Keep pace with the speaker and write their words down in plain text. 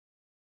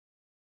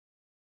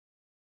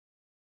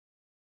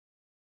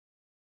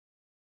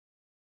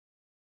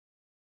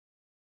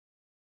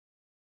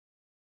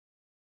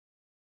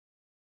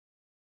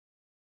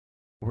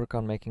work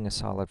on making a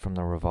solid from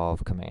the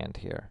revolve command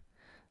here.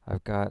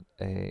 I've got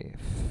a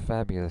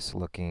fabulous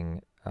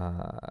looking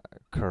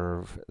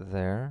curve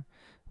there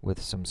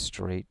with some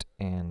straight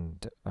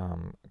and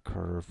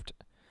curved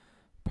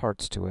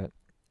parts to it,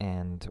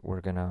 and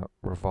we're gonna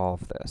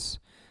revolve this.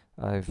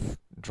 I've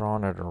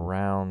drawn it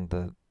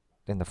around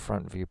in the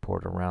front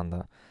viewport around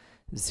the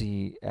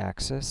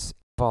z-axis.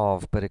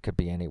 Revolve, but it could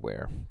be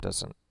anywhere,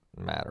 doesn't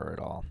matter at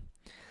all.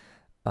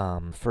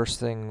 First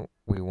thing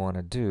we want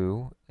to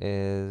do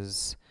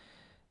is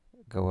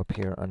go up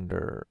here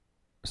under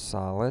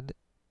solid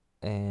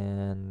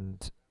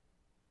and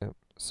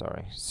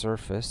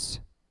surface,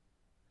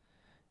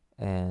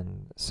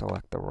 and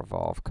select the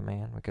revolve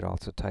command. We could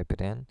also type it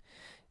in.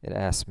 It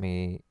asks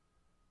me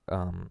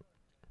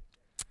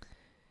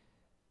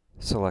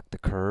select the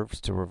curves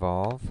to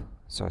revolve,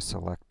 so I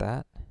select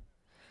that.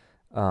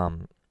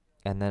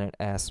 And then it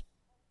asks,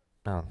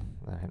 I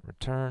hit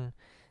return,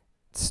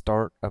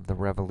 start of the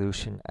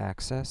revolution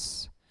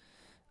axis.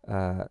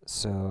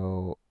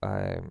 So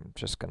I'm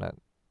just gonna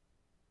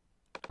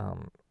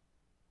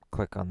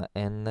click on the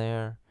N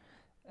there,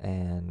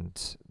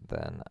 and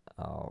then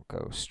I'll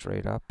go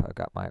straight up. I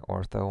got my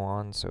ortho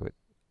on, so it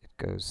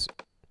goes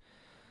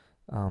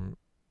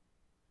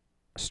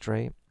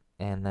straight,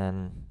 and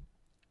then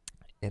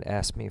it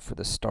asks me for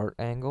the start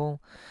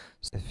angle.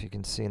 So if you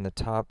can see in the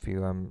top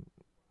view, I'm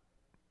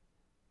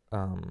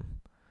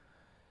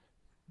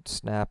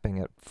snapping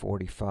at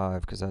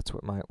 45 because that's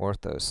what my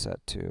ortho is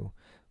set to.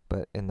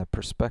 But in the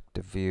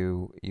perspective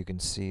view, you can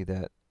see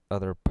that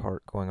other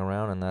part going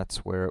around, and that's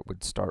where it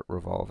would start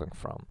revolving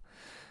from.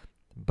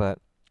 But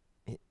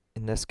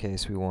in this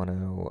case, we want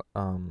to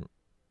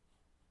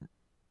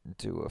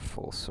do a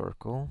full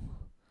circle.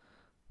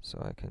 So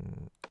I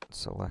can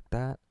select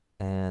that,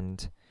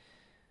 and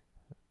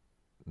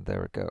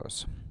there it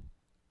goes.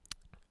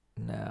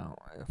 Now,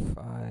 if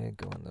I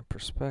go in the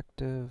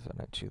perspective and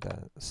I choose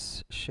that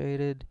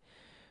shaded,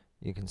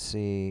 you can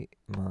see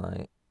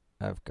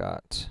I've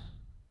got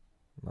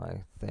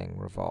my thing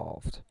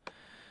revolved.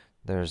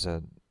 There's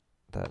that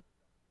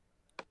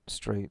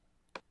straight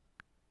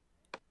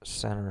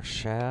center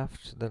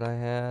shaft that I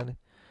had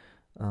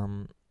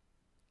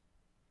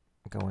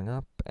going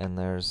up, and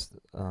there's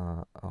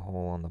a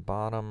hole on the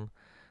bottom,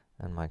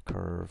 and my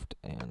curved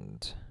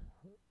and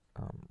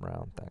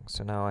round thing.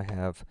 So now I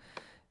have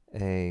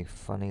a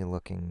funny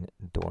looking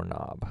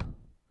doorknob.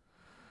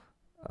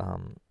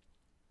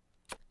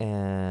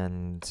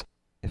 And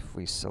if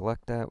we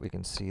select that, we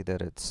can see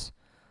that it's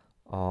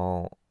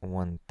all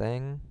one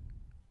thing.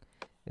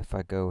 If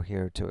I go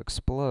here to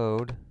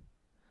explode,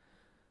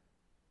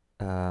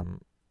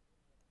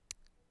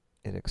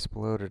 it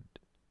exploded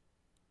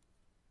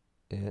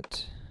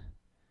it,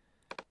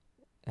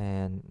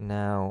 and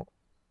now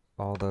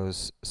all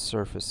those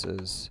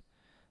surfaces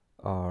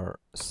are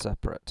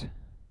separate.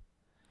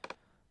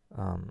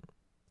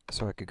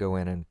 So I could go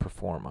in and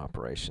perform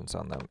operations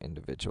on them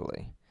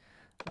individually.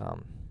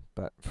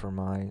 But for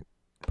my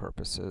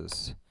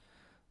purposes,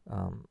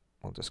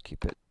 we'll just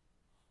keep it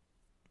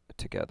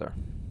together.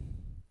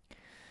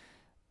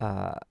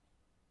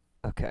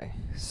 Okay,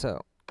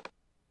 so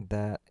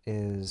that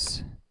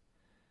is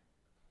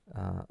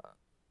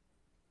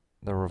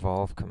the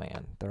revolve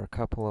command. There are a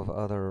couple of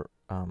other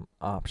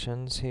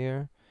options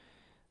here.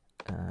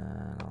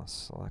 And I'll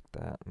select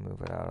that and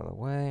move it out of the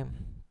way.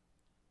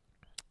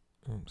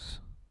 Oops.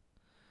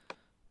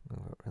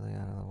 Move it really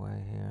out of the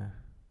way here.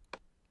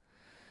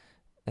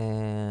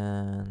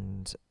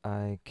 And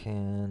I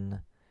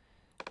can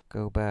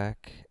go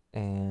back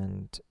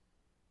and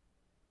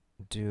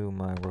do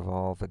my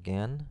revolve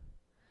again.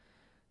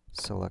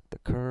 Select the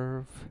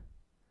curve.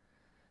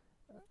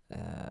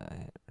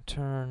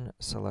 Return.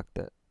 Select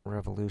the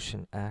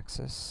revolution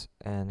axis.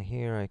 And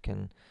here I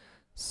can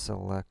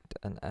select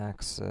an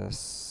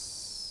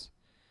axis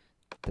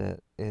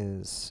that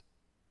is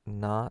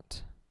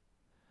not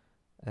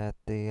at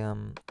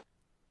the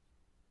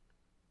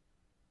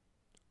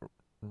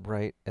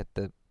right at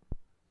the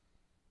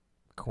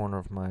corner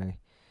of my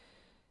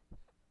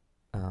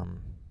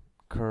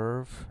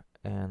curve,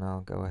 and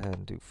I'll go ahead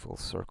and do full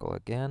circle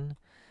again,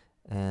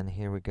 and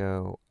here we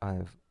go.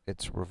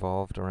 It's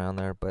revolved around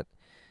there,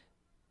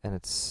 and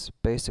it's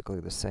basically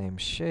the same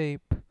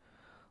shape,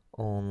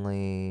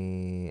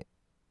 only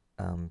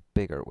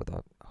bigger with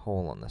a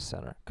hole in the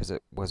center, because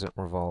it wasn't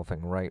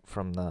revolving right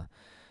from the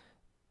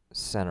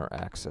center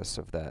axis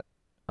of that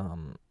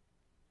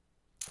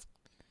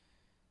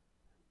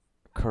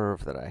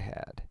curve that I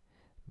had.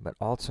 But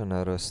also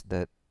notice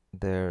that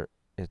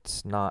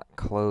it's not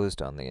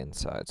closed on the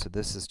inside, so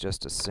this is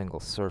just a single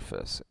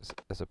surface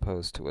as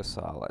opposed to a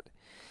solid.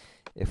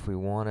 If we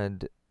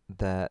wanted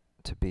that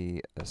to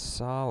be a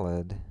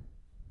solid,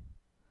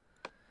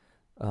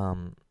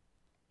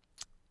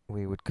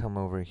 we would come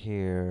over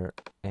here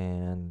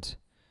and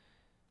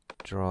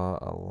draw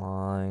a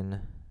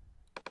line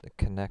to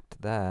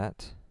connect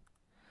that,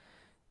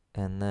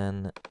 and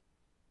then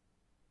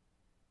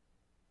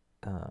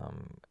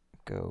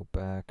go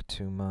back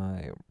to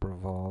my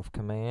revolve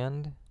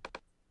command,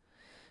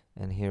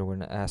 And here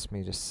when it asks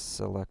me to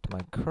select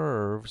my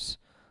curves,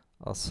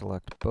 I'll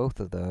select both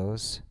of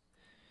those.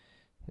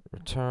 Hit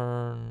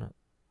return,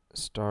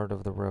 start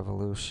of the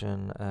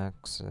revolution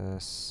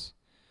axis.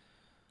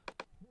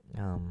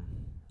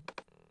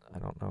 I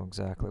don't know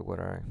exactly what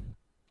I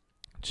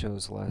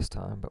chose last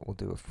time, but we'll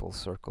do a full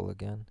circle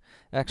again.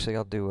 Actually,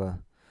 I'll do a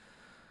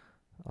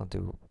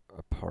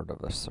part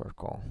of a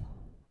circle.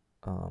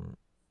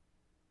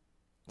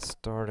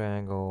 Start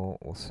angle,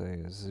 we'll say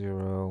is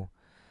 0,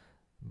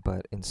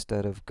 but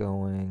instead of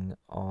going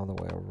all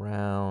the way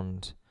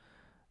around,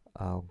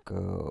 I'll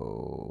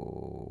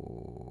go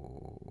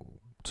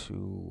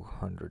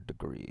 200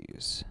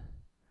 degrees.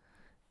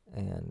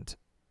 And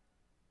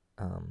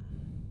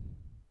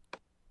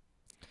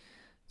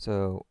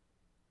so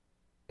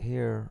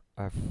here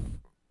I've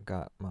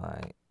got my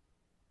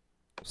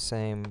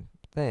same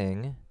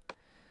thing,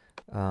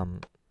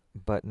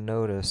 but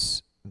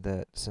notice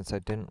that since I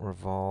didn't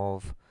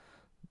revolve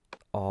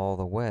all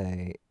the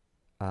way,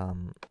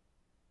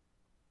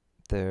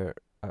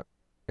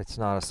 it's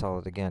not a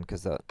solid again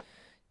because the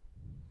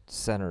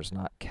center's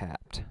not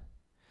capped.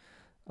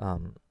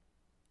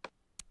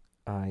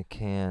 I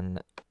can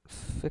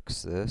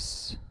fix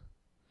this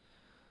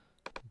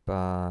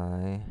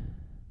by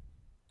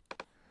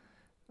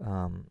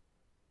I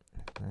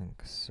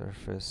think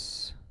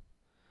surface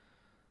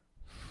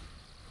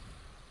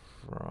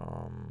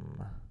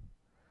from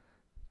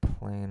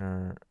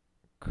planar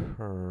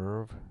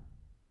curve,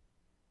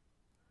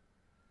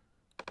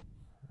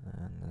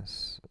 and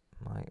this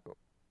might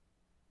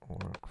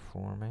work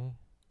for me.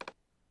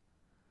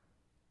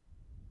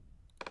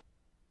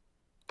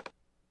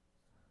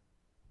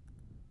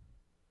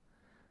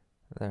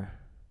 There.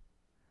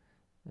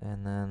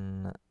 And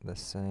then the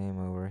same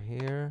over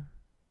here.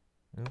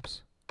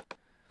 Oops.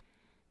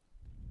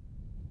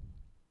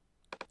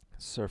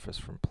 Surface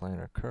from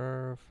planar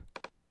curve.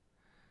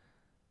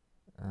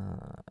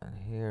 And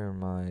here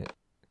my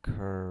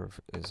curve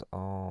is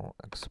all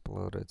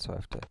exploded, so I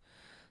have to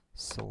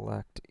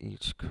select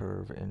each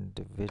curve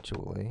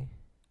individually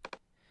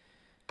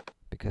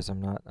because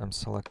I'm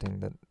selecting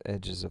the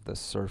edges of the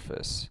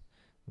surface,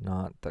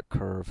 not the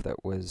curve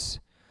that was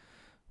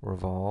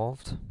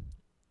revolved.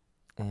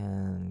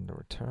 And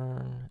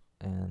return,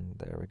 and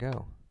there we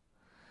go.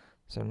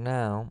 So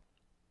now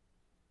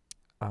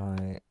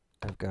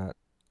I've got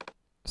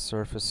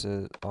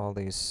surfaces, all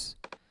these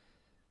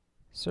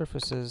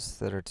surfaces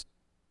that are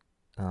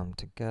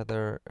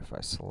together. If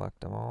I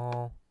select them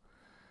all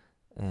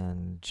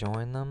and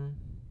join them,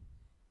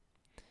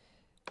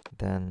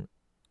 then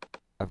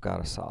I've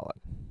got a solid.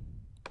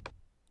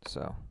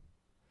 So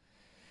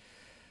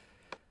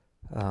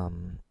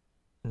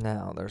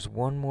now there's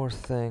one more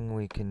thing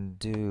we can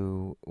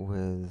do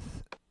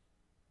with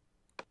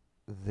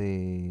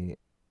the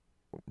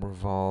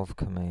revolve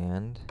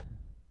command.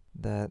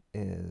 That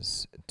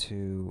is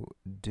to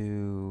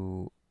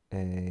do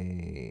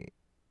a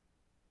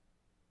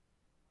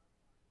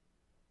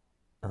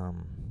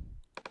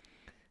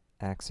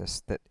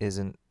axis that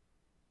isn't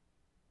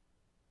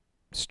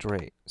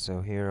straight.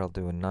 So here I'll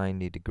do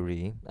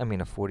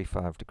a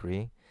 45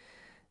 degree,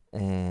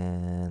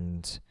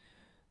 and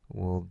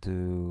we'll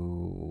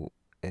do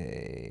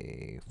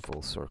a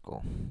full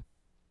circle.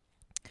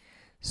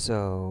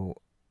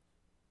 So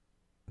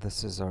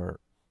this is our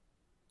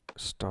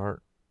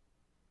start,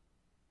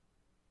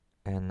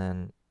 and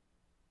then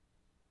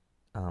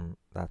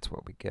that's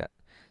what we get.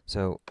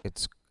 So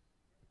it's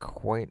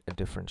quite a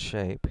different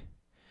shape.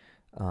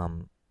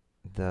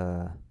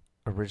 The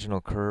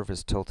original curve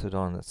is tilted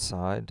on its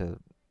side to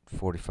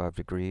 45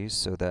 degrees,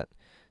 so that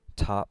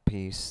top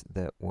piece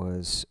that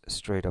was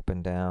straight up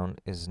and down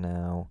is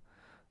now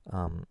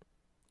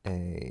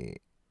a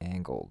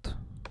angled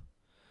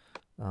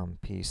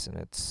piece, and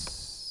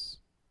it's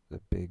the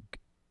big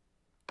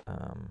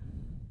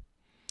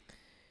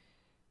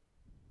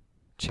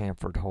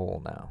chamfered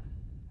hole now,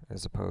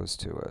 as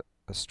opposed to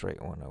a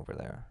straight one over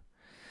there.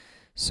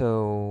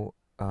 So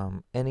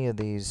any of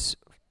these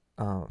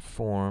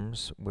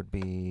forms would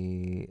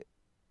be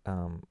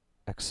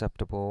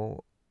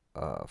acceptable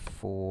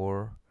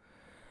for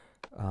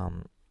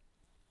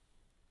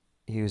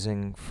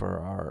using for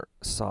our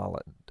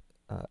solid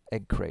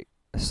egg crate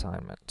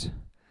assignment.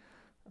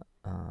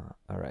 All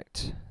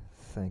right,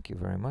 thank you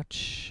very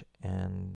much, and